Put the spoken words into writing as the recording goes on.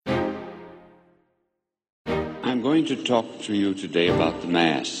I'm going to talk to you today about the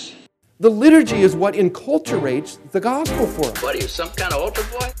Mass. The liturgy is what enculturates the gospel for us. What are you, some kind of altar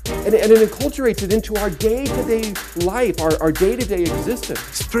boy? And it enculturates it into our day-to-day life, our day-to-day existence.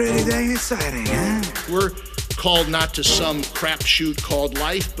 It's pretty dang exciting, huh? We're called not to some crapshoot called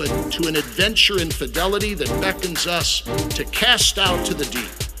life, but to an adventure in fidelity that beckons us to cast out to the deep.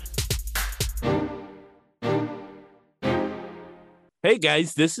 Hey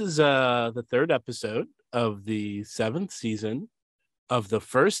guys, this is the third episode of the 7th season of the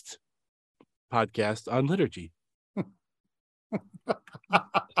first podcast on liturgy.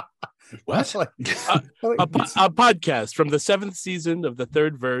 What? A podcast from the 7th season of the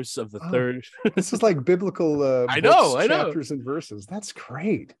third verse of the third. This is like biblical I know. chapters and verses. That's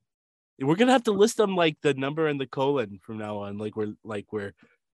great. We're gonna have to list them like the number and the colon from now on, like we're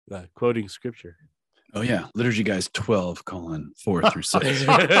quoting scripture. Oh yeah, liturgy guys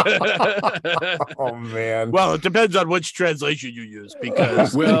 12:4-6. Oh man. Well, it depends on which translation you use,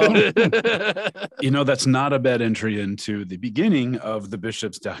 because that's not a bad entry into the beginning of the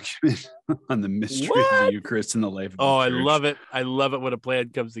bishop's document on the mystery of the Eucharist and the life of the I church. love it. I love it when a plan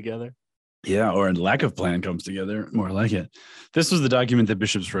comes together. Yeah, or a lack of plan comes together, more like it. This was the document that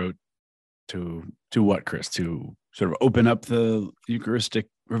bishops wrote to what, Chris? To sort of open up the Eucharistic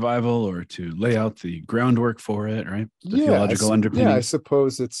revival, or to lay out the groundwork for it, right? The theological underpinnings. Yeah, I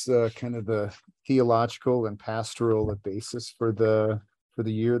suppose it's kind of the theological and pastoral basis for the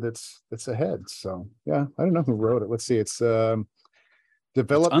year that's ahead. So yeah, I don't know who wrote it. Let's see. It's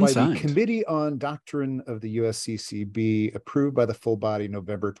developed by the Committee on Doctrine of the USCCB, approved by the full body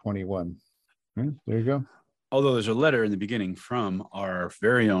November 21. There you go. Although there's a letter in the beginning from our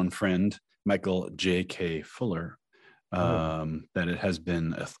very own friend Michael J.K. Fuller, that it has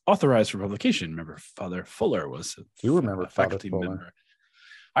been authorized for publication. Remember, Father Fuller was a faculty member.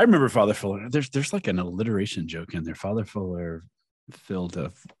 I remember Father Fuller. There's like an alliteration joke in there. Father Fuller filled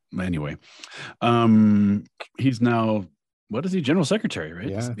a anyway. He's now, what is he? General Secretary, right?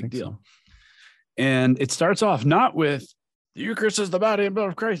 Yeah, it's a big deal. So. And it starts off not with the Eucharist is the body and blood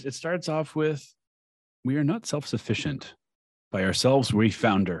of Christ. It starts off with, we are not self-sufficient. By ourselves, we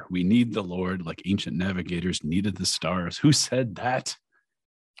founder. We need the Lord like ancient navigators needed the stars. Who said that?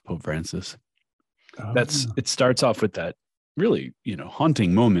 Pope Francis. It starts off with that really,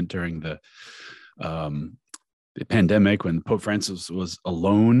 haunting moment during the pandemic when Pope Francis was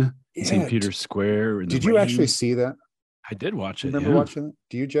alone in St. Peter's Square. Did you actually see that? I did watch it. Remember watching it?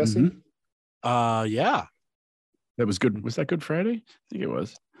 Do you, Jesse? Mm-hmm. Yeah. That was good. Was that Good Friday? I think it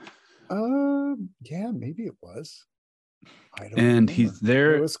was. Yeah, maybe it was. I don't remember. He's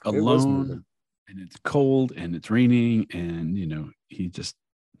there alone, and it's cold and it's raining, and he just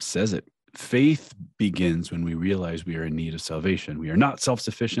says it. Faith begins when we realize we are in need of salvation. We are not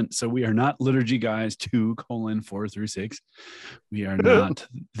self-sufficient, so we are not liturgy guys 2:4-6. We are not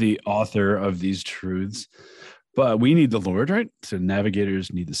the author of these truths, but we need the Lord, right? So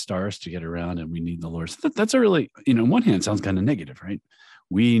navigators need the stars to get around, and we need the Lord. So that's a really, on one hand, sounds kind of negative, right?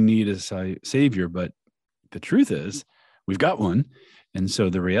 We need a savior, but the truth is, we've got one. And so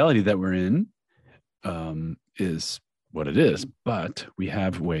the reality that we're in is what it is, but we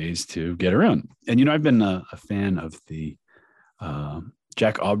have ways to get around. And, I've been a fan of the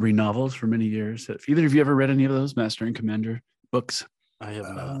Jack Aubrey novels for many years. Have either of you ever read any of those Master and Commander books? I have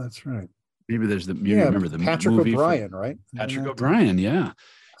not. That's right. Maybe there's remember the Patrick movie O'Brien, right? Patrick O'Brien, yeah.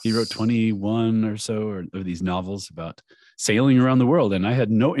 He wrote 21 or so of these novels about sailing around the world. And I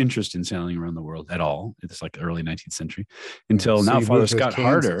had no interest in sailing around the world at all. It's like the early 19th century until now Father Scott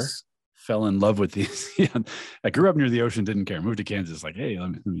Harder fell in love with these. I grew up near the ocean, didn't care. Moved to Kansas, like, hey,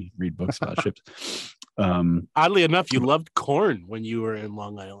 let me read books about ships. Oddly enough, you loved corn when you were in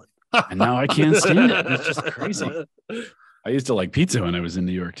Long Island. And now I can't stand it. It's just crazy. I used to like pizza when I was in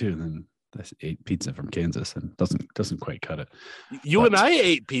New York too. Then I ate pizza from Kansas and doesn't quite cut it. And I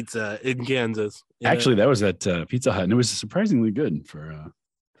ate pizza in Kansas. Actually, that was at Pizza Hut, and it was surprisingly good for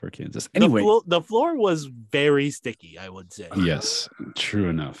Kansas. Anyway, the floor was very sticky, I would say. Yes, true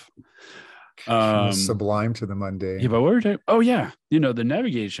enough. Sublime to the mundane. Yeah, but what were the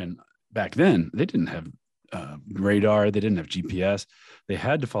navigation back then, they didn't have radar, they didn't have GPS. They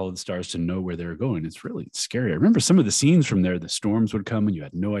had to follow the stars to know where they were going. It's really scary. I remember some of the scenes from there. The storms would come and you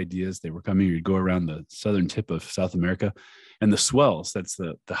had no ideas they were coming. You'd go around the southern tip of South America, and the swells, that's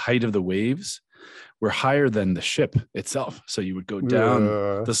the height of the waves, were higher than the ship itself. So you would go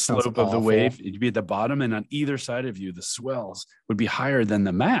down the slope of the wave. You'd be at the bottom, and on either side of you, the swells would be higher than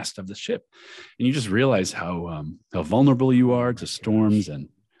the mast of the ship. And you just realize how vulnerable you are to storms and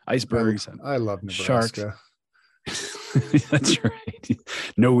icebergs. I love Nebraska. Sharks. That's right.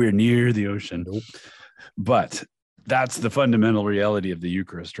 Nowhere near the ocean. Nope. But that's the fundamental reality of the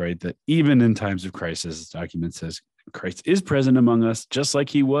Eucharist, right? That even in times of crisis, this document says Christ is present among us, just like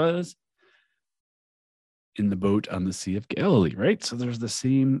he was in the boat on the Sea of Galilee, right? So there's the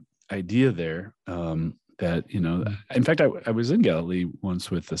same idea there, that, in fact, I was in Galilee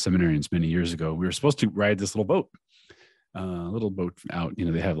once with the seminarians many years ago. We were supposed to ride this little boat out.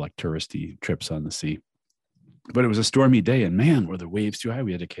 They have like touristy trips on the sea, but it was a stormy day, and man, were the waves too high.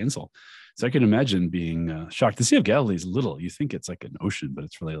 We had to cancel. So I can imagine being shocked. The Sea of Galilee is little. You think it's like an ocean, but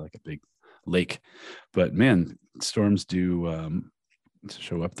it's really like a big lake. But man, storms do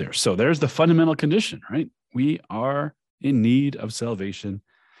show up there. So there's the fundamental condition, right? We are in need of salvation.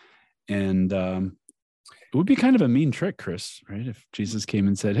 And it would be kind of a mean trick, Chris, right? If Jesus came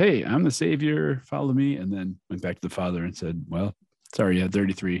and said, "Hey, I'm the Savior, follow me," and then went back to the Father and said, "Well, sorry, you had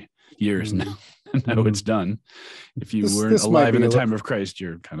 33 years now. Now it's done. If you weren't alive in the time of Christ,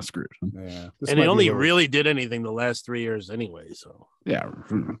 you're kind of screwed." Yeah. And he only really did anything the last 3 years anyway. So yeah.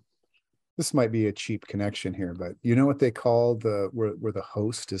 This might be a cheap connection here, but you know what they call where the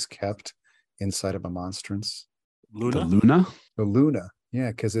host is kept inside of a monstrance? The Luna? The Luna.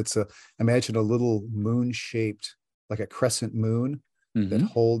 Yeah, because imagine a little moon-shaped, like a crescent moon, that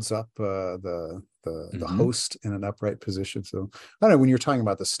holds up the host in an upright position. So I don't know, when you're talking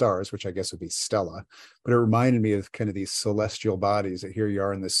about the stars, which I guess would be Stella, but it reminded me of kind of these celestial bodies that here you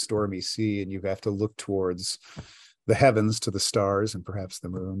are in this stormy sea, and you have to look towards the heavens to the stars and perhaps the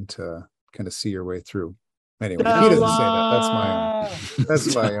moon to kind of see your way through. Anyway, he doesn't say that.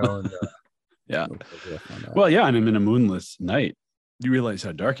 That's my own. Yeah. Well, yeah, and I'm in a moonless night. You realize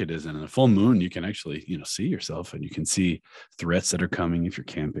how dark it is, and in a full moon, you can actually, see yourself, and you can see threats that are coming if you're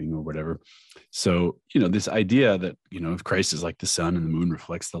camping or whatever. So, this idea that, if Christ is like the sun and the moon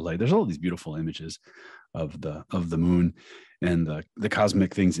reflects the light, there's all these beautiful images of the moon and the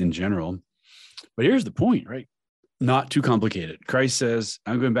cosmic things in general. But here's the point, right? Not too complicated. Christ says,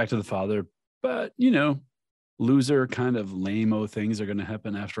 "I'm going back to the Father, but, loser kind of lame-o things are going to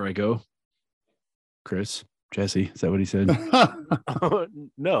happen after I go." Chris, Jesse, is that what he said?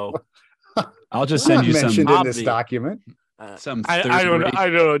 No. I'll just send you some mentioned in this document. I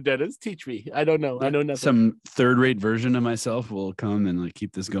don't know, Dennis. Teach me. I don't know. I know nothing. Some third-rate version of myself will come and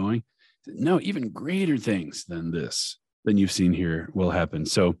keep this going. No, even greater things than this, than you've seen here, will happen.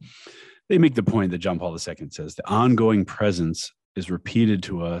 So they make the point that John Paul II says the ongoing presence is repeated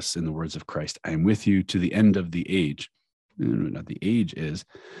to us in the words of Christ. "I am with you to the end of the age." Not the age is,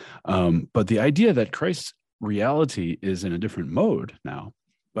 but the idea that Christ's reality is in a different mode now,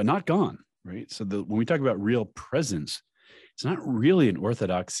 but not gone, right? So when we talk about real presence, it's not really an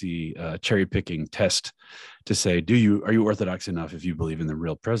orthodoxy cherry picking test to say, are you orthodox enough if you believe in the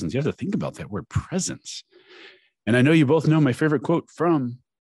real presence? You have to think about that word presence. And I know you both know my favorite quote from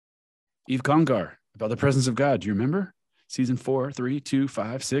Eve Congar about the presence of God. Do you remember? Season 4, 3, 2,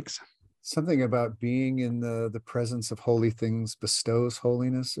 5, 6. Something about being in the presence of holy things bestows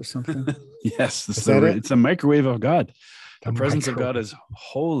holiness or something. Yes, it's a microwave of God. The presence of God is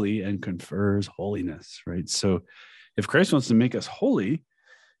holy and confers holiness, right? So if Christ wants to make us holy,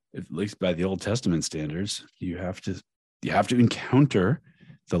 at least by the Old Testament standards, you have to encounter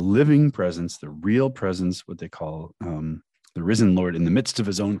the living presence, the real presence, what they call the risen Lord in the midst of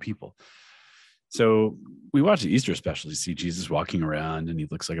his own people. So we watch the Easter special, you see Jesus walking around and he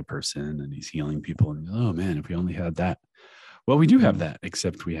looks like a person and he's healing people. And oh man, if we only had that. Well, we do have that,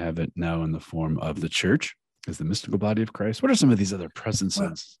 except we have it now in the form of the church as the mystical body of Christ. What are some of these other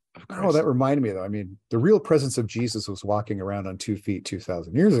presences of Christ? Oh, that reminded me though. I mean, the real presence of Jesus was walking around on 2 feet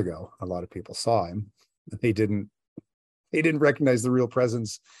 2,000 years ago. A lot of people saw him. They didn't recognize the real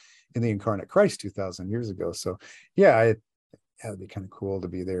presence in the incarnate Christ 2,000 years ago. So yeah, it'd be kind of cool to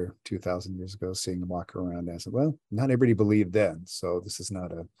be there 2,000 years ago, seeing him walk around as well. Not everybody believed then, so this is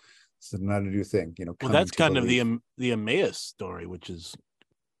not a new thing, Well, that's kind of the Emmaus story, which is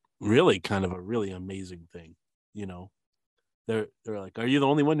really kind of a really amazing thing. They're like, "Are you the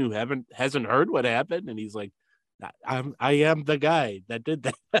only one who hasn't heard what happened?" And he's like, "I am the guy that did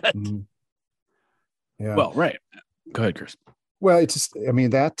that." Mm-hmm. Yeah. Well, right. Go ahead, Chris. Well, it's just, I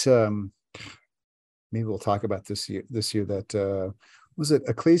mean, that. Maybe we'll talk about this year that was it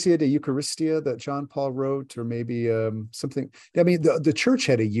Ecclesia de Eucharistia that John Paul wrote, or maybe something. I mean, the church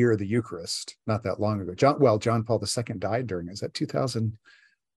had a year of the Eucharist not that long ago. John Paul II died during it. Is that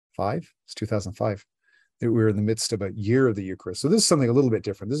 2005? It's 2005. we're in the midst of a year of the Eucharist. So this is something a little bit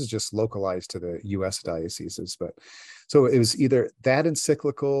different. This is just localized to the U.S. dioceses. But so it was either that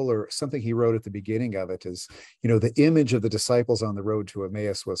encyclical or something he wrote at the beginning of it is, the image of the disciples on the road to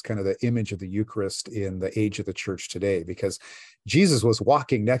Emmaus was kind of the image of the Eucharist in the age of the church today, because Jesus was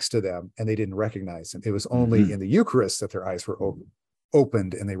walking next to them and they didn't recognize him. It was only in the Eucharist that their eyes were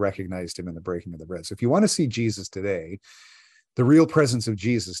opened and they recognized him in the breaking of the bread. So if you want to see Jesus today, the real presence of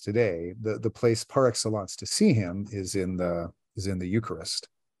Jesus today, the place par excellence to see him is in the Eucharist.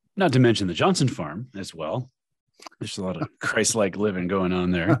 Not to mention the Johnson farm as well. There's a lot of Christ-like living going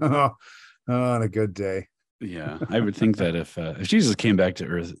on there. On a good day. Yeah, I would think that if Jesus came back to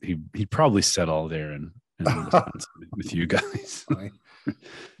earth, he'd probably settle there and with you guys.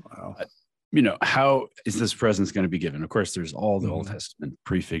 Wow. How is this presence going to be given? Of course, there's all the Old Testament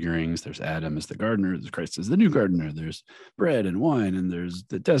prefigurings. There's Adam as the gardener, there's Christ as the new gardener, there's bread and wine, and there's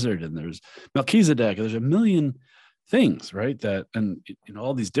the desert, and there's Melchizedek. There's a million things, right? And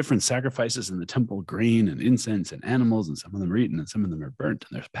all these different sacrifices in the temple, grain and incense and animals, and some of them are eaten and some of them are burnt.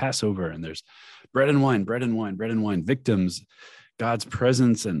 And there's Passover, and there's bread and wine, victims. God's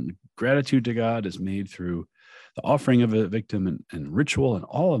presence and gratitude to God is made through the offering of a victim and ritual and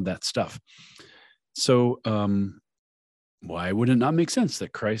all of that stuff. So why would it not make sense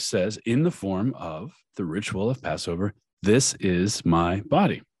that Christ says in the form of the ritual of Passover, this is my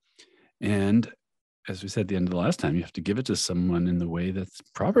body? And as we said at the end of the last time, you have to give it to someone in the way that's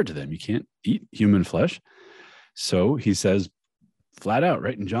proper to them. You can't eat human flesh. So he says flat out,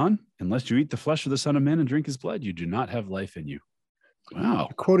 right in John, unless you eat the flesh of the Son of Man and drink his blood, you do not have life in you. Wow.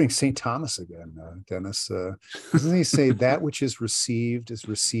 Quoting St. Thomas again, Dennis, doesn't he say that which is received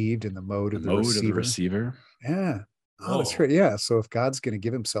in the mode of the receiver? Yeah. Oh, that's right. Yeah. So if God's going to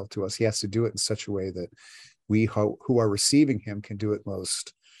give himself to us, he has to do it in such a way that we who are receiving him can do it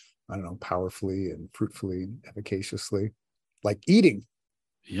most, powerfully and fruitfully and efficaciously, like eating.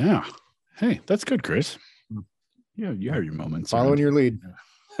 Yeah. Hey, that's good, Chris. Yeah, you have your moments. Following your lead.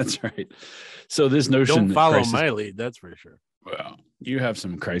 That's right. So this notion don't follow my lead, that's for sure. Well, you have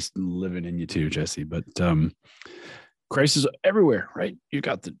some Christ living in you too, Jesse, but Christ is everywhere, right? You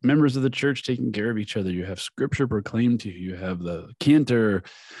got the members of the church taking care of each other. You have scripture proclaimed to you. You have the cantor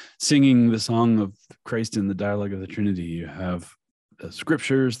singing the song of Christ in the dialogue of the Trinity. You have the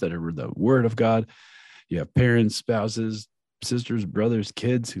scriptures that are the word of God. You have parents, spouses, sisters, brothers,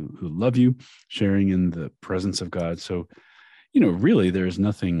 kids who love you, sharing in the presence of God. So, really there's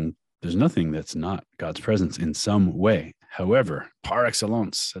nothing that's not God's presence in some way. However, par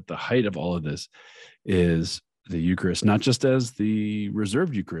excellence, at the height of all of this, is the Eucharist, not just as the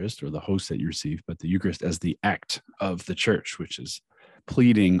reserved Eucharist or the host that you receive, but the Eucharist as the act of the church, which is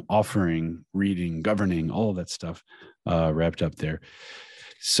pleading, offering, reading, governing, all of that stuff wrapped up there.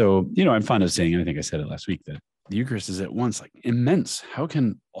 So, I'm fond of saying, and I think I said it last week, that the Eucharist is at once like immense. How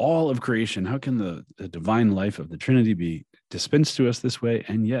can all of creation, how can the divine life of the Trinity be dispensed to us this way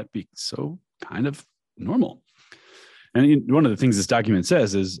and yet be so kind of normal? And one of the things this document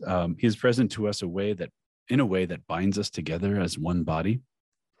says is he is present to us in a way that binds us together as one body.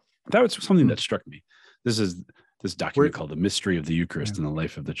 That was something that struck me. This is this document called The Mystery of the Eucharist in the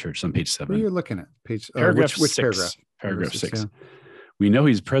Life of the Church on page 7. What are you looking at? Paragraph which 6. paragraph? Paragraph 6. Yeah. We know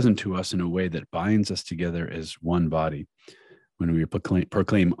he's present to us in a way that binds us together as one body when we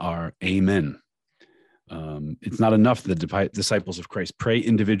proclaim our Amen. It's not enough that the disciples of Christ pray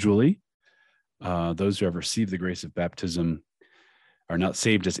individually. Those who have received the grace of baptism are not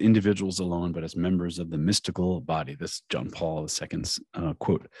saved as individuals alone, but as members of the mystical body. This is John Paul II's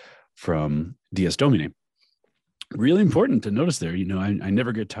quote from Dies Domine. Really important to notice there. I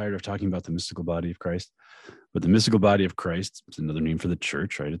never get tired of talking about the mystical body of Christ, but the mystical body of Christ is another name for the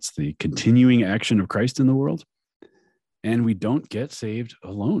church, right? It's the continuing action of Christ in the world. And we don't get saved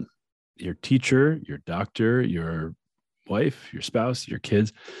alone. Your teacher, your doctor, your wife, your spouse, your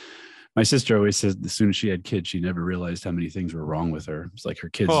kids. My sister always says as soon as she had kids, she never realized how many things were wrong with her. It's like her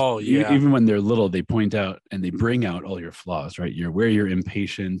kids, even when they're little, they point out and they bring out all your flaws, right? Where you're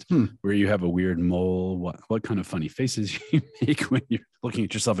impatient, where you have a weird mole, what kind of funny faces you make when you're looking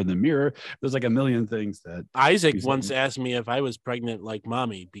at yourself in the mirror. There's like a million things that Isaac once asked me if I was pregnant like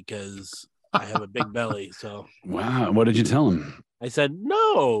mommy because I have a big belly. So wow, what did you tell him? I said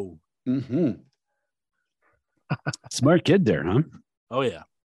no. Mm-hmm. Smart kid there, huh? Oh yeah.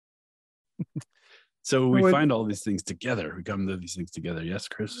 So we find all these things together. We come to these things together. Yes,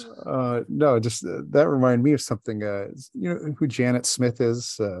 Chris? No, just that reminded me of something. Who Janet Smith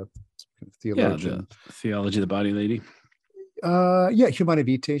is? Theologian. Yeah, the Theology of the Body lady. Humana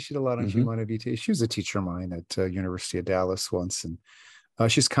Vitae. She did a lot on Humana Vitae. She was a teacher of mine at University of Dallas once, and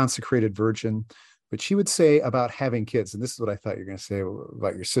she's consecrated virgin. But she would say about having kids, and this is what I thought you were going to say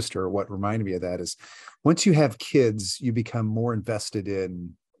about your sister, or what reminded me of that is once you have kids, you become more invested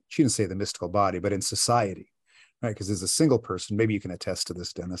in, she didn't say the mystical body, but in society, right? Because as a single person, maybe you can attest to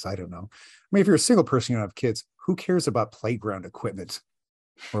this, Dennis, I don't know. I mean, if you're a single person, you don't have kids, who cares about playground equipment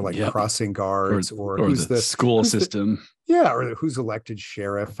or like crossing guards or who's the school system? Or who's elected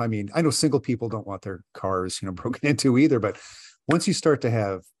sheriff. I mean, I know single people don't want their cars, broken into either, but once you start to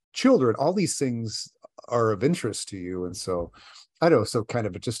have children, all these things are of interest to you. And so I don't know, so kind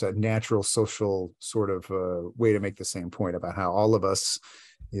of just a natural social sort of way to make the same point about how all of us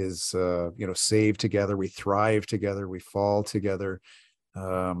is, saved together, we thrive together, we fall together.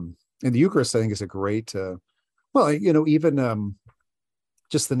 And the Eucharist, I think, is a great, even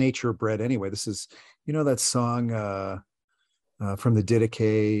just the nature of bread anyway. This is, that song from the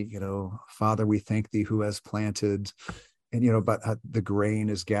Didache, Father, we thank thee who has planted, and but the grain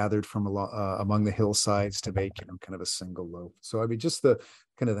is gathered from among the hillsides to make kind of a single loaf. So I mean, just the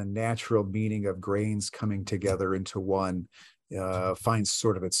kind of the natural meaning of grains coming together into one finds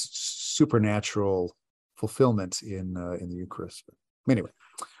sort of its supernatural fulfillment in the Eucharist. But anyway,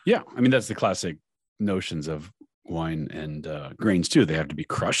 yeah, I mean that's the classic notions of wine and grains too. They have to be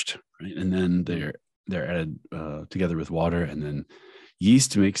crushed, right, and then they're added together with water, and then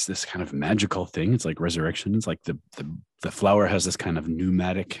yeast makes this kind of magical thing. It's like resurrection. It's like the flour has this kind of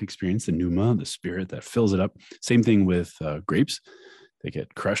pneumatic experience, the pneuma, the spirit that fills it up. Same thing with grapes. They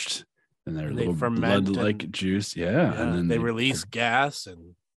get crushed and they're little blood-like juice. Yeah. And then they release gas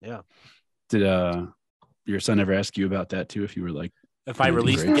Did your son ever ask you about that too? If you were like, if I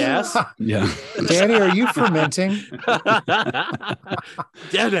released gas? Yeah. Danny, are you fermenting?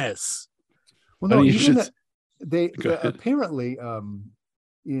 Dennis. Well, no, even they apparently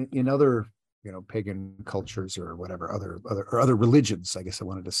in other pagan cultures or whatever, other religions, I guess I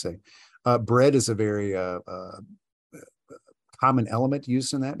wanted to say, bread is a very common element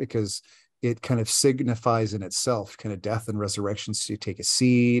used in that, because it kind of signifies in itself kind of death and resurrection. So you take a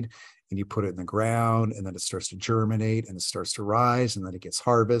seed and you put it in the ground, and then it starts to germinate and it starts to rise, and then it gets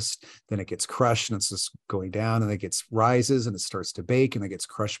harvest, then it gets crushed and it's just going down, and it gets rises and it starts to bake and it gets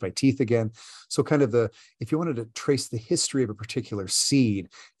crushed by teeth again. So kind of if you wanted to trace the history of a particular seed,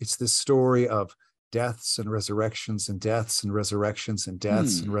 it's this story of deaths and resurrections and deaths and resurrections and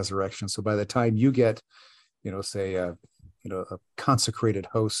deaths and resurrections. So by the time you get, say a consecrated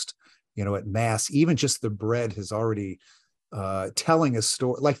host, at Mass, even just the bread has already telling a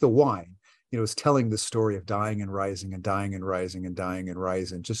story, like the wine, is telling the story of dying and rising and dying and rising and dying and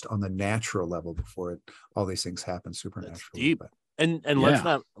rising, just on the natural level before all these things happen supernaturally. That's deep. But, and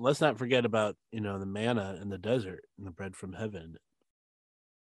let's not forget about the manna in the desert and the bread from heaven.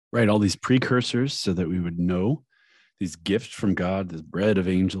 Right, all these precursors, so that we would know these gifts from God, this bread of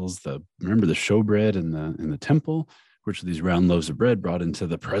angels. Remember the showbread in the temple, which are these round loaves of bread brought into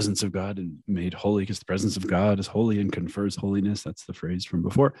the presence of God and made holy, because the presence of God is holy and confers holiness. That's the phrase from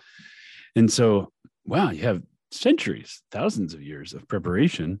before. And so, wow, you have centuries, thousands of years of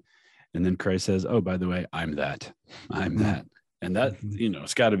preparation. And then Christ says, oh, by the way, I'm that. And that,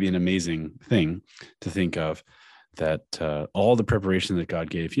 it's got to be an amazing thing to think of, that all the preparation that God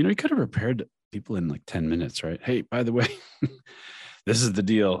gave, he could have prepared people in like 10 minutes, right? Hey, by the way, this is the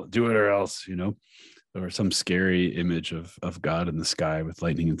deal, do it or else, or some scary image of God in the sky with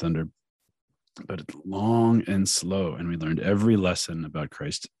lightning and thunder. But it's long and slow, and we learned every lesson about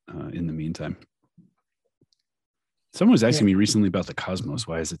Christ in the meantime. Someone was asking me recently about the cosmos.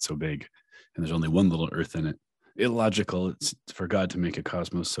 Why is it so big? And there's only one little earth in it. Illogical. It's for God to make a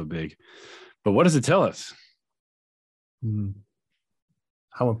cosmos so big. But what does it tell us?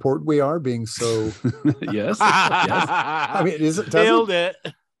 How important we are being so. Yes. I mean, Nailed it.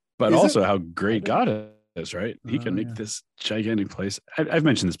 But also how great God is, right? He can make this gigantic place. I've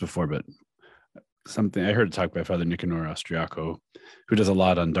mentioned this before, but something I heard a talk by Father Nicanor Austriaco, who does a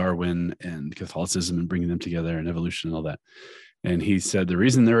lot on Darwin and Catholicism and bringing them together and evolution and all that. And he said the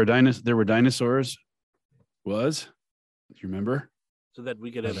reason there were dinosaurs was, do you remember? So that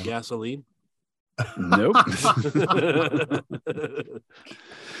we could have gasoline? Nope.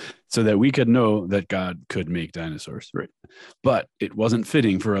 So that we could know that God could make dinosaurs, right? But it wasn't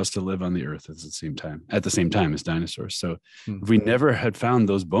fitting for us to live on the earth at the same time as dinosaurs. So if we never had found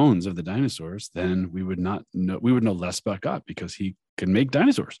those bones of the dinosaurs, then we would know less about God, because he could make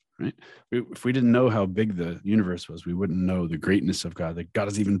dinosaurs, right? If we didn't know how big the universe was, we wouldn't know the greatness of God, that God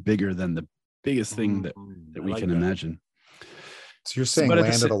is even bigger than the biggest thing that we can imagine. So you're saying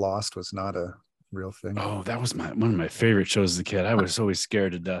Land of the Lost was not a real thing? Oh, that was one of my favorite shows as a kid. I was always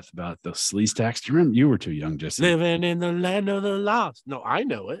scared to death about those sleaze stacks. Do you remember? You were too young, Jesse. Living in the land of the lost. No, I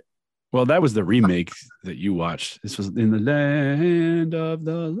know it. Well, that was the remake that you watched. This was In the Land of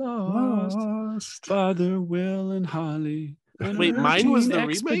the Lost, Father Will and Holly. Wait, mine was the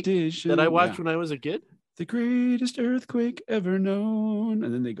remake expedition that I watched when I was a kid? The greatest earthquake ever known.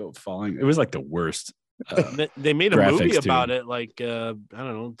 And then they go falling. It was like the worst. They made a movie graphics, about too. it like, I don't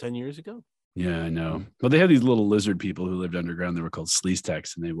know, 10 years ago. Yeah, I know. Well, they had these little lizard people who lived underground. They were called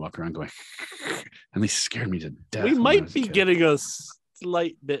sleesteks, and they walk around going, and they scared me to death. We might be getting a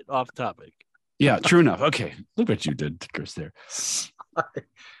slight bit off topic. Yeah, true enough. Okay. Look what you did, Chris, there.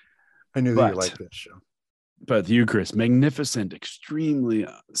 I knew that you liked this show. But the Eucharist, magnificent, extremely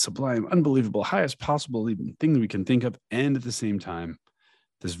sublime, unbelievable, highest possible even thing that we can think of. And at the same time,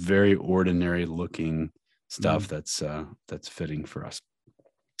 this very ordinary looking stuff that's fitting for us.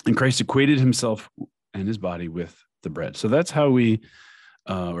 And Christ equated himself and his body with the bread. So that's how we,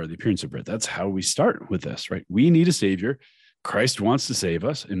 or the appearance of bread, that's how we start with this, right? We need a savior. Christ wants to save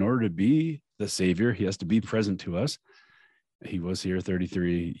us. In order to be the savior, he has to be present to us. He was here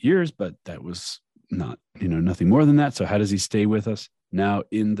 33 years, but that was not, nothing more than that. So how does he stay with us now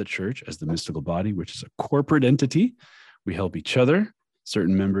in the church as the mystical body, which is a corporate entity? We help each other.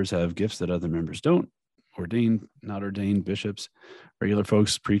 Certain members have gifts that other members don't. Ordained, not ordained, bishops, regular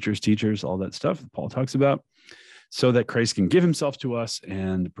folks, preachers, teachers, all that stuff that Paul talks about, so that Christ can give himself to us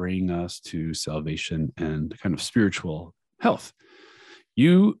and bring us to salvation and kind of spiritual health.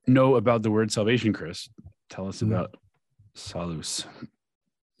 You know about the word salvation, Chris. Tell us about salus.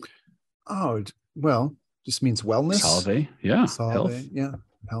 Oh, well, just means wellness. Salve, yeah. Salve, health. Yeah,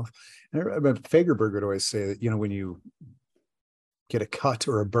 health. But Fagerberg would always say that, when you get a cut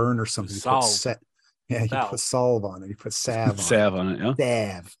or a burn or something, you put salve on it. You put salve on it. Salve on it,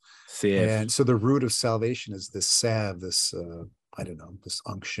 yeah. Salve. And so the root of salvation is this salve, this, this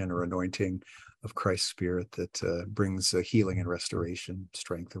unction or anointing of Christ's Spirit that brings healing and restoration,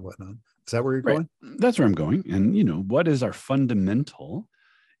 strength and whatnot. Is that where you're going? That's where I'm going. And, what is our fundamental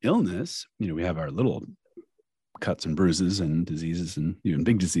illness? We have our little cuts and bruises and diseases and even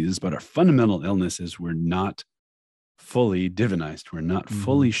big diseases, but our fundamental illness is we're not fully divinized. We're not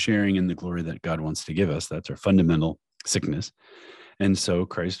fully sharing in the glory that God wants to give us. That's our fundamental sickness. And so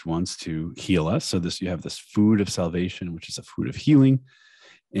Christ wants to heal us. So you have this food of salvation, which is a food of healing.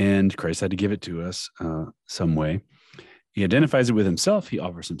 And Christ had to give it to us some way. He identifies it with himself. He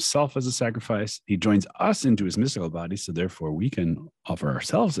offers himself as a sacrifice. He joins us into his mystical body. So therefore we can offer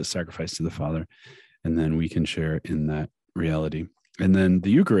ourselves as sacrifice to the Father. And then we can share in that reality. And then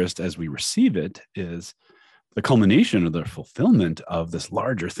the Eucharist, as we receive it, is the culmination of the fulfillment of this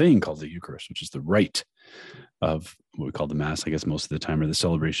larger thing called the Eucharist, which is the rite of what we call the Mass, I guess, most of the time, or the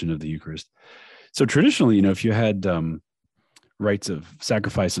celebration of the Eucharist. So traditionally, if you had rites of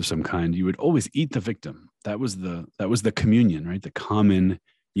sacrifice of some kind, you would always eat the victim. That was the communion, right? The common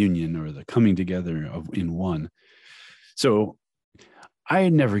union, or the coming together in one. So I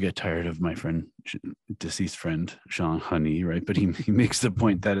never get tired of my deceased friend, Jean Honey, right? But he makes the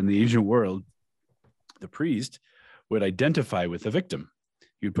point that in the ancient world, the priest would identify with the victim.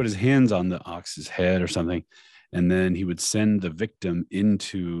 He would put his hands on the ox's head or something, and then he would send the victim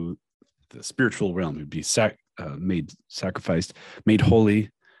into the spiritual realm. He would be made sacrificed, made holy,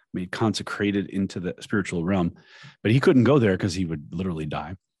 made consecrated into the spiritual realm. But he couldn't go there because he would literally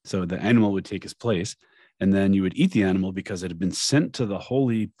die. So the animal would take his place, and then you would eat the animal because it had been sent to the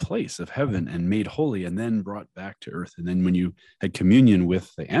holy place of heaven and made holy and then brought back to earth. And then when you had communion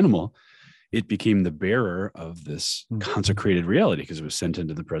with the animal, it became the bearer of this consecrated reality because it was sent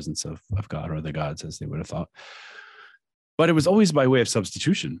into the presence of God, or the gods, as they would have thought. But it was always by way of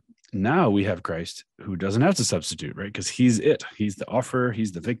substitution. Now we have Christ who doesn't have to substitute, right? Because he's it. He's the offerer.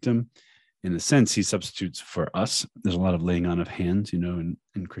 He's the victim. In a sense, he substitutes for us. There's a lot of laying on of hands, in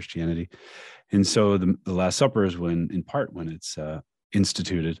Christianity. And so the Last Supper is when it's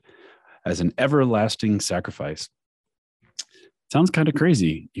instituted as an everlasting sacrifice. Sounds kind of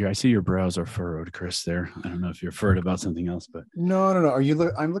crazy. I see your brows are furrowed, Chris, there. I don't know if you're furrowed about something else, but. No.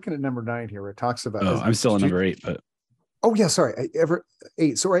 I'm looking at number 9 here where it talks about. Oh, I'm still on number 8, but. Oh yeah, sorry.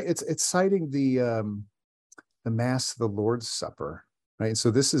 8. So right, it's citing the Mass of the Lord's Supper, right?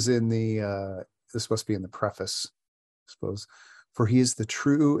 So this is this must be in the preface, I suppose. For he is the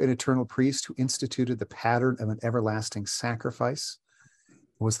true and eternal priest who instituted the pattern of an everlasting sacrifice,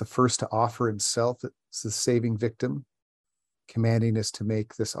 was the first to offer himself as the saving victim, commanding us to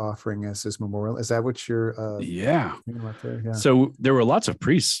make this offering as his memorial. Is that what you're yeah. Right there? Yeah. So there were lots of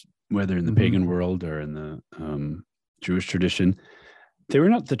priests, whether in the pagan world or in the Jewish tradition. They were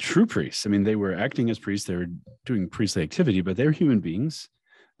not the true priests. I mean, they were acting as priests. They were doing priestly activity, but they were human beings.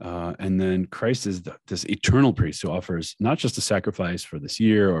 And then Christ is this eternal priest who offers not just a sacrifice for this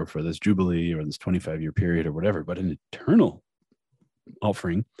year or for this jubilee or this 25-year period or whatever, but an eternal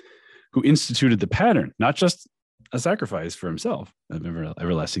offering, who instituted the pattern, not just a sacrifice for himself, an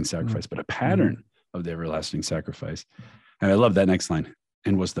everlasting sacrifice, but a pattern of the everlasting sacrifice. And I love that next line.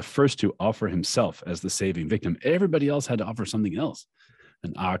 And was the first to offer himself as the saving victim. Everybody else had to offer something else,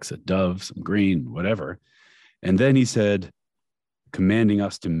 an ox, a dove, some grain, whatever. And then he said, commanding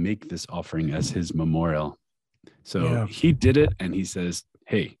us to make this offering as his memorial. So he did it, and he says,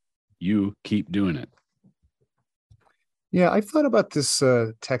 hey, you keep doing it. Yeah, I've thought about this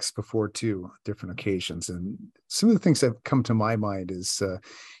text before too, different occasions. And some of the things that have come to my mind is,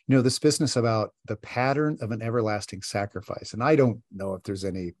 this business about the pattern of an everlasting sacrifice. And I don't know if there's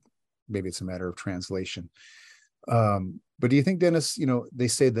any, maybe it's a matter of translation. But do you think, Dennis, they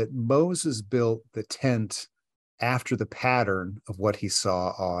say that Moses built the tent after the pattern of what he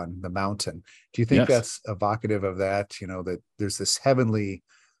saw on the mountain? Do you think that's evocative of that, that there's this heavenly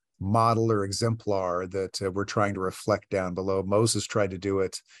model or exemplar that we're trying to reflect down below? Moses tried to do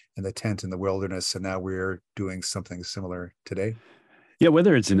it in the tent in the wilderness, and now we're doing something similar today. Yeah,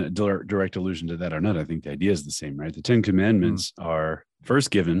 whether it's in a direct allusion to that or not, I think the idea is the same, right? The 10 Commandments are first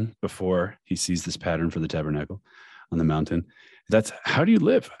given before he sees this pattern for the tabernacle on the mountain. That's how do you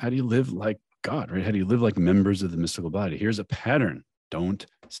live? How do you live like God, right? How do you live like members of the mystical body? Here's a pattern. Don't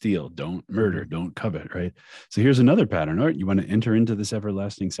steal, don't murder, don't covet, right? So here's another pattern. All right, you want to enter into this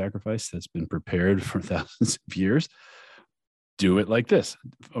everlasting sacrifice that's been prepared for thousands of years? Do it like this.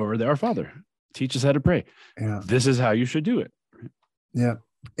 Or Our Father, teach us how to pray. Yeah. This is how you should do it. Yeah.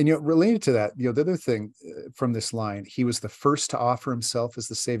 And, related to that, the other thing from this line, he was the first to offer himself as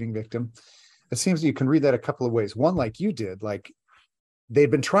the saving victim. It seems you can read that a couple of ways. One, like you did, like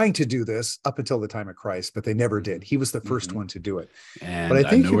they'd been trying to do this up until the time of Christ, but they never did. He was the first one to do it. And but I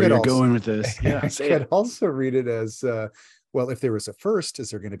think know where you're going with this. Yeah, you could also read it as, well, if there was a first, is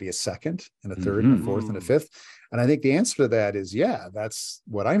there going to be a second and a third and a fourth and a fifth? And I think the answer to that is, yeah, that's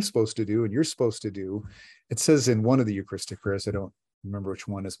what I'm supposed to do and you're supposed to do. It says in one of the Eucharistic prayers, I don't remember which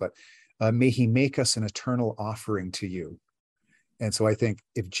one is, but may he make us an eternal offering to you. And so I think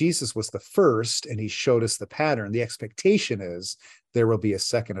if Jesus was the first and he showed us the pattern, the expectation is there will be a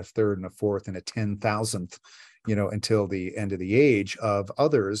second, a third, and a fourth, and a 10,000th, until the end of the age of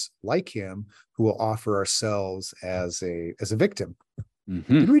others like him who will offer ourselves as a victim.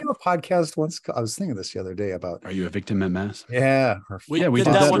 Did we do a podcast once? I was thinking this the other day about. Are you a victim at Mass? Yeah. We did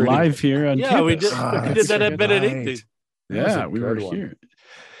that live here on campus. We did that at Benedictine. Yeah, we were here.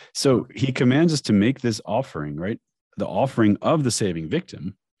 So he commands us to make this offering, right? The offering of the saving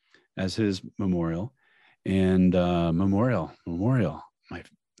victim as his memorial. And memorial,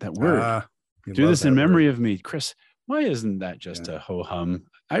 that word. Do this in memory of me. Chris, why isn't that just a ho-hum?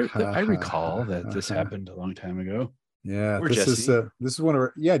 I recall that this happened a long time ago. Yeah, this is one of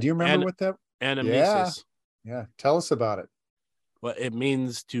our, do you remember what that? Anamnesis. Yeah, tell us about it. Well, it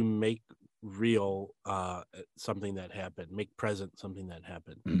means to make real something that happened, make present something that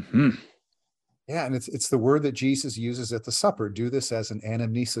happened. Yeah, and it's the word that Jesus uses at the supper. Do this as an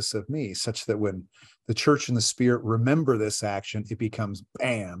anamnesis of me, such that when the church and the spirit remember this action, it becomes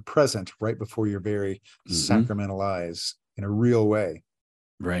present right before your very sacramental eyes in a real way.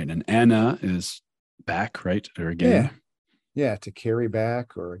 Right, and Anna is back, right, or again. Yeah, to carry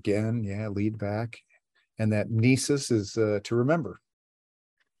back or again, lead back, and that mnesis is to remember,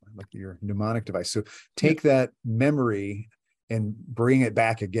 like your mnemonic device. So take that memory and bring it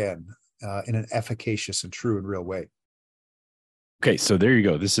back again. In an efficacious and true and real way. Okay, so there you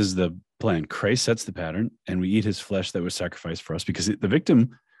go. This is the plan. Christ sets the pattern, and we eat his flesh that was sacrificed for us, because the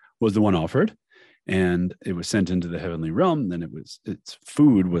victim was the one offered, and it was sent into the heavenly realm. Then its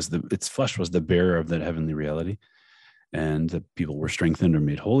flesh was the bearer of that heavenly reality, and the people were strengthened or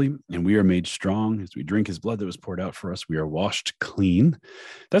made holy, and we are made strong as we drink his blood that was poured out for us. We are washed clean.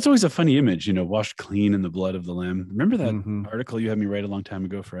 That's always a funny image, washed clean in the blood of the Lamb. Remember that article you had me write a long time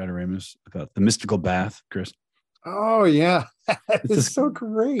ago for Adoramus about the mystical bath, Chris? Oh, yeah. It's so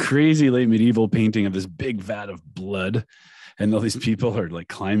great. Crazy late medieval painting of this big vat of blood. And all these people are like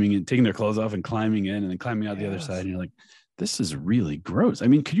climbing in, taking their clothes off and climbing in and then climbing out the other side. And you're like, this is really gross. I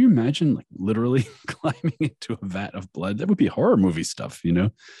mean, could you imagine like literally climbing into a vat of blood? That would be horror movie stuff,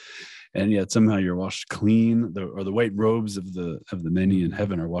 And yet somehow you're washed clean, or the white robes of the many in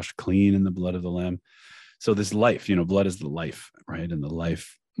heaven are washed clean in the blood of the Lamb. So this life, blood is the life, right? And the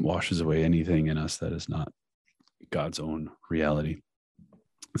life washes away anything in us that is not God's own reality.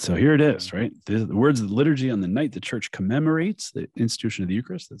 So here it is, right? The words of the liturgy on the night the church commemorates the institution of the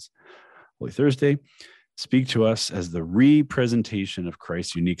Eucharist. That's Holy Thursday. speak to us as the representation of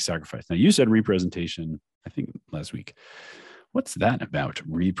Christ's unique sacrifice. Now, you said representation, I think, last week. What's that about,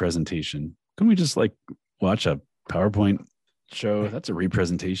 representation? Can we just like watch a PowerPoint show? That's a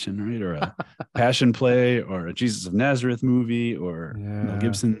representation, right? Or a Passion Play, or a Jesus of Nazareth movie, or Mel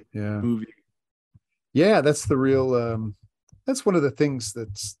Gibson movie. Yeah, that's the real, that's one of the things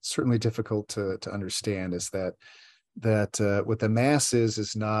that's certainly difficult to understand, is that what the Mass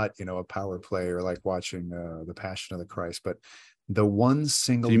is not, a power play or like watching the Passion of the Christ, but the one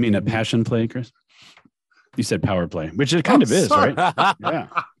single. Do you mean a Passion Play, Chris? You said power play, which it kind of is, right? Yeah.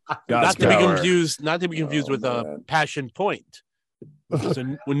 Not to be confused with a Passion Point, which is a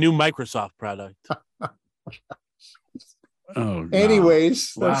new Microsoft product. Oh,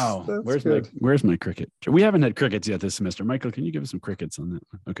 anyways, wow. Where's my cricket? We haven't had crickets yet this semester. Michael, can you give us some crickets on that?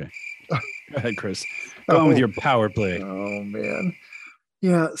 Okay. Go ahead, Chris. Go on with your power play. Oh man.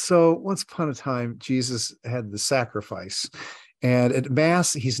 Yeah. So once upon a time, Jesus had the sacrifice, and at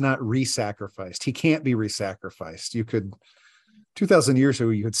Mass, he's not re-sacrificed. He can't be re-sacrificed. 2,000 years ago,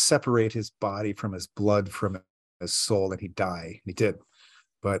 you could separate his body from his blood, from his soul, and he'd die. He did,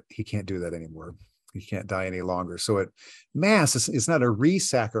 but he can't do that anymore. He can't die any longer. So at Mass, it's not a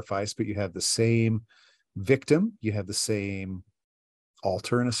re-sacrifice, but you have the same victim. You have the same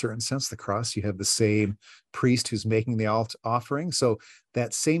altar in a certain sense, the cross. You have the same priest who's making the offering. So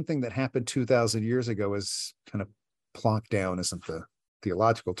that same thing that happened 2,000 years ago is kind of plonked down, isn't the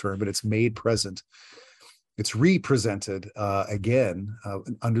theological term, but it's made present. It's represented again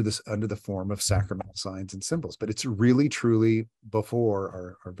under the form of sacramental signs and symbols, but it's really truly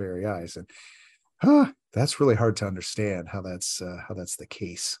before our very eyes. And that's really hard to understand how that's the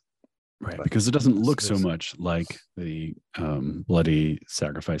case. Right, because it doesn't look so much like the bloody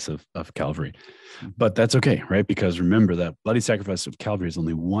sacrifice of Calvary. But that's okay, right? Because remember, that bloody sacrifice of Calvary is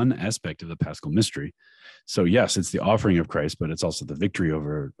only one aspect of the Paschal mystery. So yes, it's the offering of Christ, but it's also the victory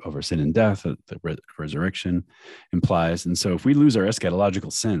over sin and death that the resurrection implies. And so if we lose our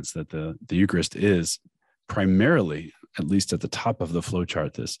eschatological sense that the Eucharist is primarily, at least at the top of the flow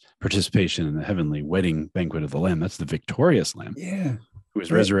chart, this participation in the heavenly wedding banquet of the Lamb, that's the victorious Lamb. Yeah. Who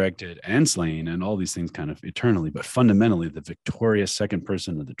was resurrected and slain, and all these things kind of eternally, but fundamentally the victorious second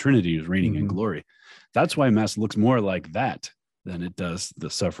person of the Trinity who's reigning in glory. That's why Mass looks more like that than it does the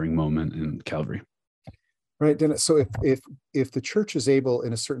suffering moment in Calvary. Right, Dennis. So if the church is able,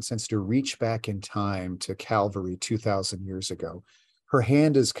 in a certain sense, to reach back in time to Calvary 2,000 years ago, her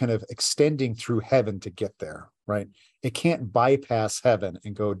hand is kind of extending through heaven to get there, right? It can't bypass heaven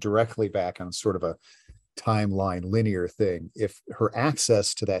and go directly back on sort of a timeline linear thing. If her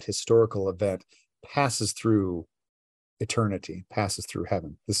access to that historical event passes through eternity, passes through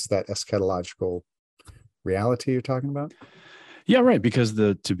heaven, this is that eschatological reality you're talking about. Yeah, right. Because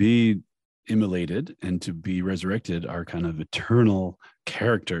to be immolated and to be resurrected are kind of eternal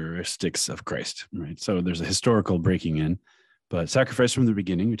characteristics of Christ, right? So there's a historical breaking in, but sacrifice from the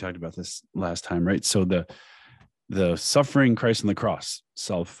beginning. We talked about this last time, right? So the suffering Christ on the cross,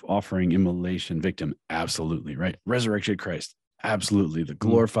 self-offering immolation victim, absolutely, right? Resurrected Christ, absolutely. The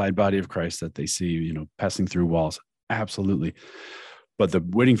glorified body of Christ that they see, passing through walls, absolutely. But the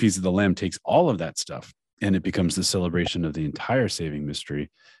wedding feast of the Lamb takes all of that stuff, and it becomes the celebration of the entire saving mystery.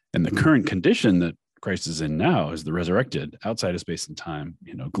 And the current condition that Christ is in now is the resurrected, outside of space and time,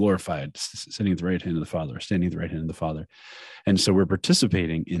 glorified, sitting at the right hand of the Father, standing at the right hand of the Father. And so we're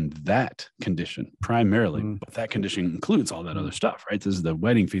participating in that condition primarily, but that condition includes all that other stuff, right? This is the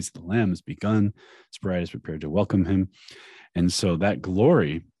wedding feast of the Lamb has begun. His bride is prepared to welcome him. And so that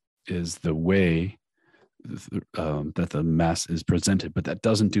glory is the way that the Mass is presented, but that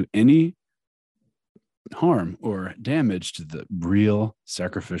doesn't do any harm or damage to the real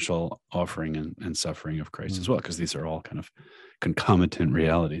sacrificial offering and suffering of Christ as well, because these are all kind of concomitant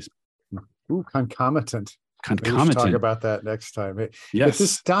realities. Ooh, concomitant. Maybe we should talk about that next time. Yes. But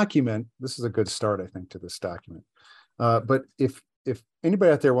this document, this is a good start, I think, to this document. But if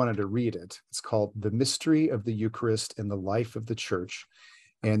anybody out there wanted to read it, it's called The Mystery of the Eucharist and the Life of the Church.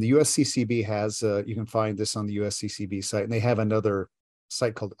 And the USCCB has, you can find this on the USCCB site, and they have another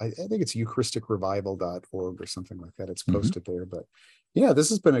site called, I think it's eucharisticrevival.org or something like that. It's posted there. But yeah, this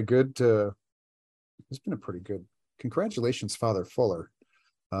has been it's been a pretty good, congratulations, Father Fuller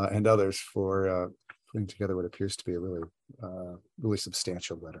and others for putting together what appears to be a really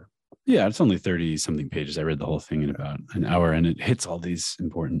substantial letter. Yeah, it's only 30 something pages. I read the whole thing in about an hour, and it hits all these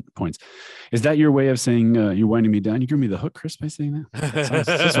important points. Is that your way of saying you're winding me down? You give me the hook, Chris, by saying that?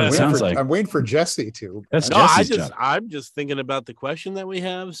 That's what it sounds like. I'm waiting for Jesse to. I'm just thinking about the question that we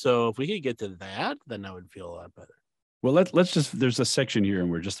have. So if we could get to that, then I would feel a lot better. Well, let's just, there's a section here and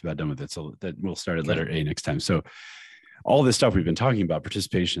we're just about done with it. So that we'll start at letter A next time. So all this stuff we've been talking about,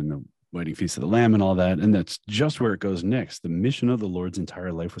 participation, the wedding feast of the Lamb and all that. And that's just where it goes next. The mission of the Lord's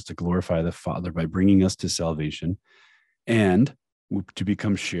entire life was to glorify the Father by bringing us to salvation and to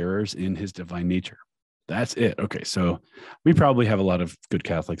become sharers in his divine nature. That's it. Okay. So we probably have a lot of good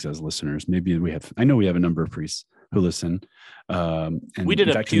Catholics as listeners. Maybe I know we have a number of priests who listen. And we did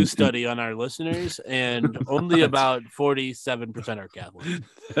a Pew study on our listeners, and only about 47% are Catholic.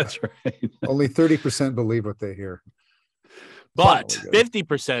 That's right. Only 30% believe what they hear. But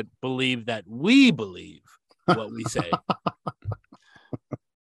 50% believe that we believe what we say.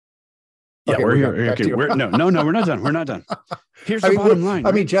 Yeah, Okay, we're here. Okay, no, we're not done. We're not done. Here's the bottom line.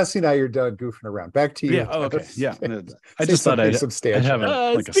 I mean, Jesse and I are done goofing around. Back to you. Yeah. Oh, okay. Yeah. I just thought I'd have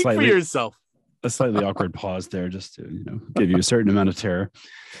a slightly awkward pause there, just to give you a certain amount of terror.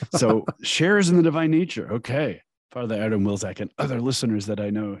 So, shares in the divine nature. Okay, Father Adam Wilczak and other listeners that I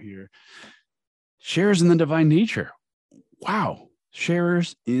know here. Shares in the divine nature. Wow,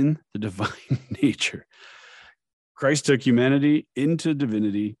 sharers in the divine nature. Christ took humanity into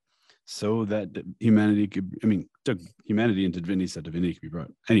divinity so that humanity took humanity into divinity so divinity could be brought.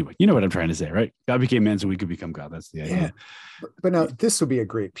 Anyway, you know what I'm trying to say, right? God became man so we could become God. That's the idea. Yeah. But now this would be a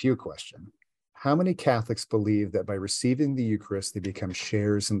great Pew question. How many Catholics believe that by receiving the Eucharist, they become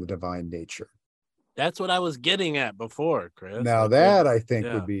sharers in the divine nature? That's what I was getting at before, Chris. Now that I think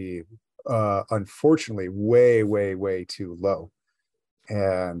would be unfortunately way too low,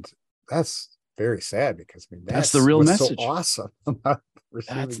 and that's very sad because that's the real message. So awesome.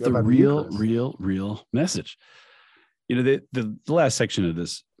 That's the real message. The last section of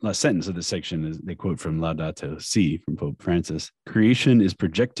this last sentence of this section is they quote from Laudato Si from Pope Francis. Creation is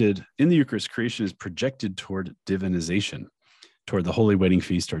projected in the Eucharist. Creation is projected toward divinization, toward the holy wedding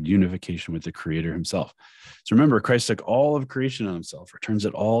feast, toward unification with the Creator himself. So remember, Christ took all of creation on himself, returns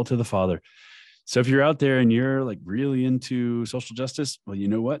it all to the Father. So if you're out there and you're like really into social justice, well, you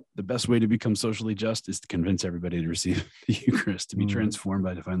know what? The best way to become socially just is to convince everybody to receive the Eucharist, to be transformed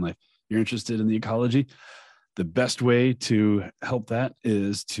by divine life. You're interested in the ecology? The best way to help that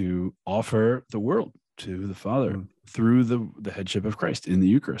is to offer the world to the Father through the headship of Christ in the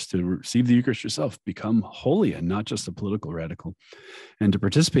Eucharist, to receive the Eucharist yourself, become holy and not just a political radical, and to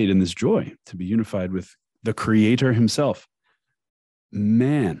participate in this joy, to be unified with the Creator himself.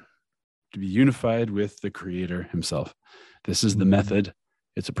 Man, to be unified with the Creator himself. This is the method.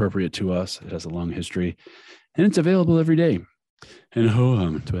 It's appropriate to us. It has a long history, and it's available every day. And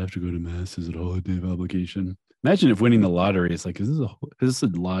do I have to go to Mass? Is it a holiday of obligation? Imagine if winning the lottery is like, is this a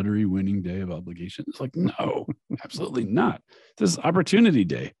lottery winning day of obligation? It's like, no, absolutely not. This is opportunity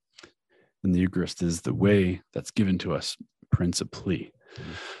day. And the Eucharist is the way that's given to us principally.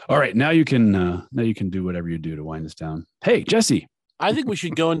 All right, now you can do whatever you do to wind us down. Hey, Jesse. I think we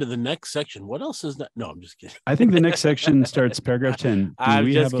should go into the next section. What else is that? No, I'm just kidding. I think the next section starts paragraph 10.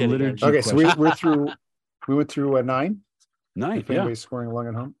 We have a liturgy okay, so we went through 9? 9, if anybody's scoring along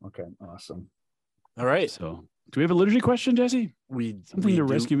at home. Okay, awesome. All right. So do we have a liturgy question, Jesse? Something to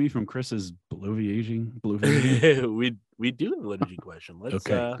rescue me from Chris's bloviating? we do have a liturgy question. Let's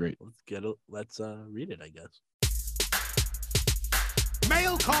great. Let's read it, I guess.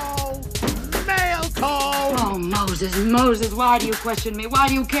 Mail call! Mail call! Oh, Moses, why do you question me? Why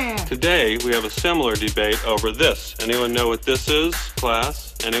do you care? Today, we have a similar debate over this. Anyone know what this is,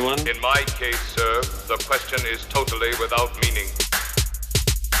 class? Anyone? In my case, sir, the question is totally without meaning.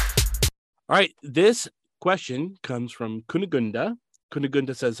 All right, this question comes from Kunigunda.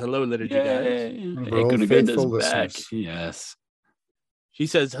 Kunigunda says, hello, liturgy guys. Hey, Kunigunda's back. Yes. She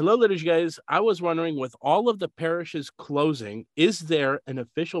says, hello, liturgy guys. I was wondering, with all of the parishes closing, is there an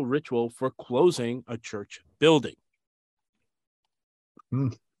official ritual for closing a church building?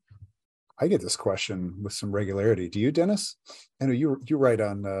 I get this question with some regularity. Do you, Dennis? I know you write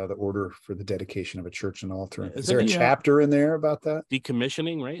on the order for the dedication of a church and altar. Is there a chapter in there about that?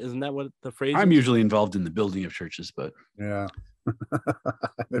 Decommissioning, right? Isn't that what the phrase I'm is? usually involved in the building of churches, but yeah.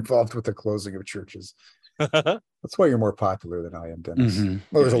 I'm involved with the closing of churches. That's why you're more popular than I am, Dennis. Mm-hmm.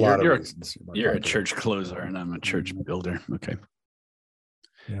 Well, there's a lot of reasons. You're a church closer and I'm a church builder. Okay.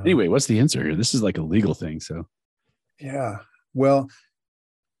 Yeah. Anyway, what's the answer here? This is like a legal thing. So yeah. Well,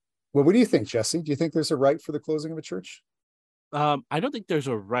 what do you think, Jesse? Do you think there's a rite for the closing of a church? I don't think there's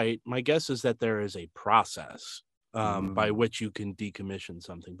a rite. My guess is that there is a process by which you can decommission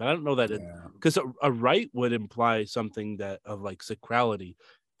something, but I don't know that because a rite would imply something that of like sacrality.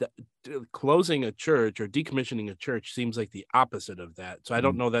 That closing a church or decommissioning a church seems like the opposite of that. So I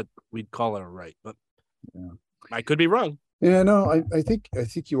don't know that we'd call it a rite, but I could be wrong. Yeah, no, I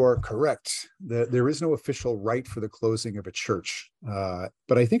think you are correct. That there is no official rite for the closing of a church,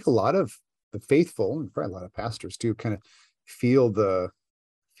 but I think a lot of the faithful, and probably a lot of pastors too, kind of feel the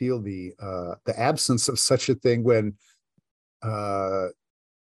absence of such a thing when the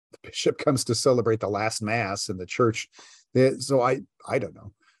bishop comes to celebrate the last mass in the church. So I don't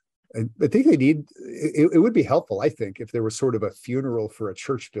know. I think they need it would be helpful, I think, if there was sort of a funeral for a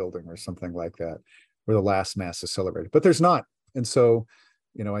church building or something like that, where the last mass is celebrated. But there's not. And so,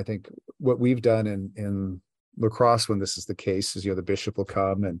 I think what we've done in La Crosse when this is the case is, the bishop will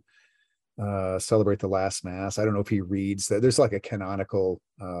come and celebrate the last mass. I don't know if he reads that. There's like a canonical,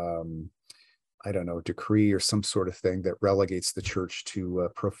 I don't know, decree or some sort of thing that relegates the church to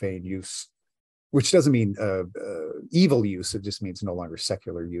profane use, which doesn't mean evil use. It just means no longer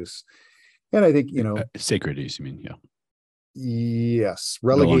secular use. And I think, sacred use, you mean? Yeah. Yes.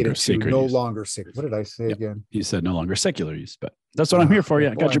 Relegated to no longer sacred. What did I say again? You said no longer secular use, but that's what I'm here for.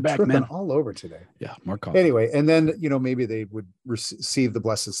 Yeah. Got your back, man. All over today. Yeah. More coffee. Anyway. And then, maybe they would receive the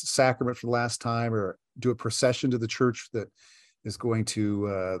Blessed Sacrament for the last time, or do a procession to the church that is going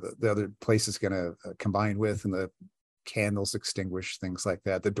to, the other place is going to combine with, and the candles extinguished, things like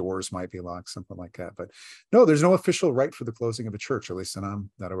that. The doors might be locked, something like that. But no, there's no official rite for the closing of a church, at least, and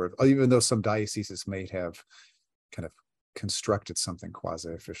I'm not aware of, even though some dioceses may have kind of constructed something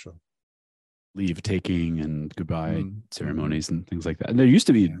quasi-official. Leave taking and goodbye ceremonies and things like that. And there used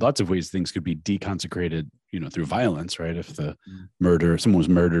to be lots of ways things could be deconsecrated, through violence, right? If the someone was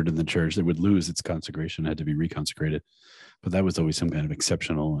murdered in the church, it would lose its consecration, had to be reconsecrated. But that was always some kind of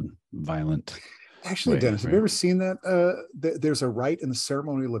exceptional and violent. Actually, Dennis, have you ever seen that? There's a rite in the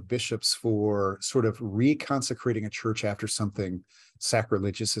ceremonial of bishops for sort of reconsecrating a church after something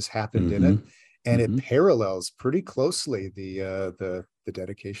sacrilegious has happened in it. And it parallels pretty closely the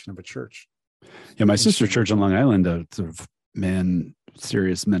dedication of a church. Yeah, my sister church on Long Island, a sort of man,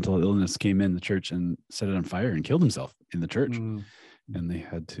 serious mental illness, came in the church and set it on fire and killed himself in the church. And they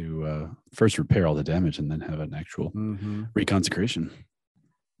had to first repair all the damage and then have an actual reconsecration.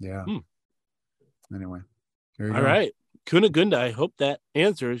 Yeah. Anyway. All right. Kunigunda, I hope that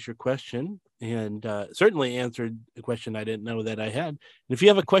answers your question, and certainly answered a question I didn't know that I had. And if you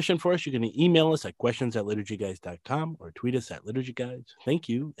have a question for us, you can email us at questions@liturgyguys.com or tweet us at liturgyguys. Thank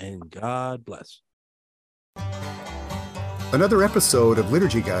you, and God bless. Another episode of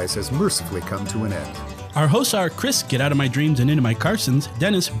Liturgy Guys has mercifully come to an end. Our hosts are Chris, Get Out of My Dreams and Into My Carsons,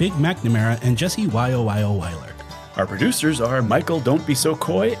 Dennis, Big McNamara, and Jesse, Y-O-Y-O Weiler. Our producers are Michael Don't Be So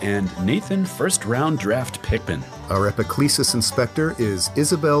Coy and Nathan First Round Draft Pickman. Our epiclesis inspector is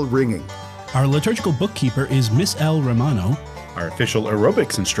Isabel Ringing. Our liturgical bookkeeper is Miss L. Romano. Our official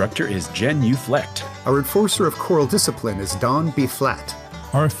aerobics instructor is Jen U. Flecht. Our enforcer of choral discipline is Don B. Flat.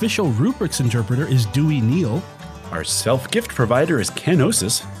 Our official rubrics interpreter is Dewey Neal. Our self-gift provider is Ken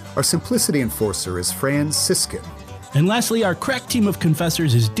Osis. Our simplicity enforcer is Fran Siskin. And lastly, our crack team of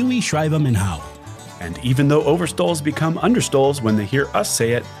confessors is Dewey, Shrivem, and Howe. And even though overstoles become understoles when they hear us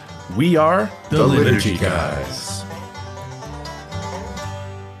say it, we are the Liturgy Guys.